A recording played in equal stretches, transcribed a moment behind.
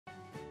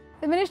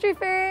The ministry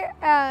fair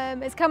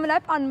is coming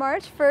up on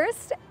March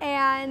 1st,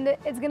 and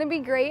it's going to be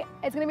great.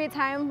 It's going to be a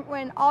time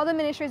when all the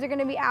ministries are going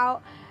to be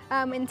out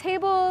in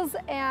tables,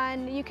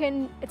 and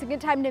it's a good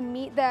time to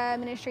meet the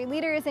ministry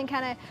leaders and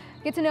kind of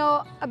get to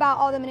know about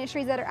all the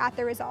ministries that are at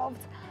the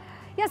Resolved.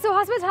 Yeah, so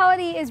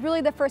hospitality is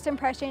really the first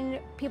impression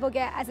people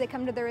get as they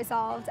come to the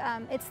Resolved.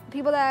 It's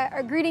people that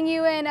are greeting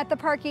you in at the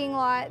parking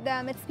lot.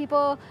 It's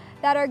people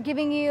that are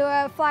giving you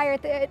a flyer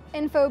at the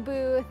info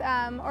booth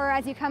or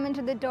as you come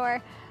into the door.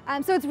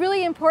 So it's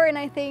really important,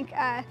 I think,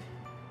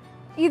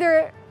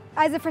 either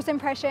as a first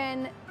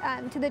impression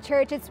to the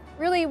church, it's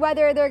really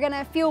whether they're going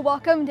to feel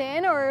welcomed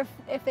in or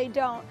if they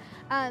don't.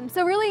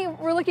 So really,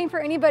 we're looking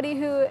for anybody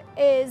who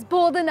is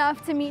bold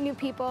enough to meet new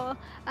people,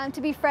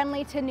 to be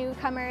friendly to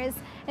newcomers,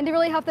 and to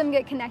really help them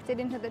get connected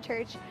into the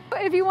church.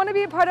 If you want to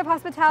be a part of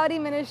hospitality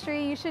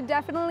ministry, you should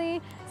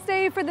definitely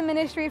stay for the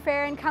ministry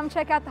fair and come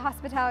check out the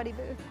hospitality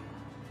booth.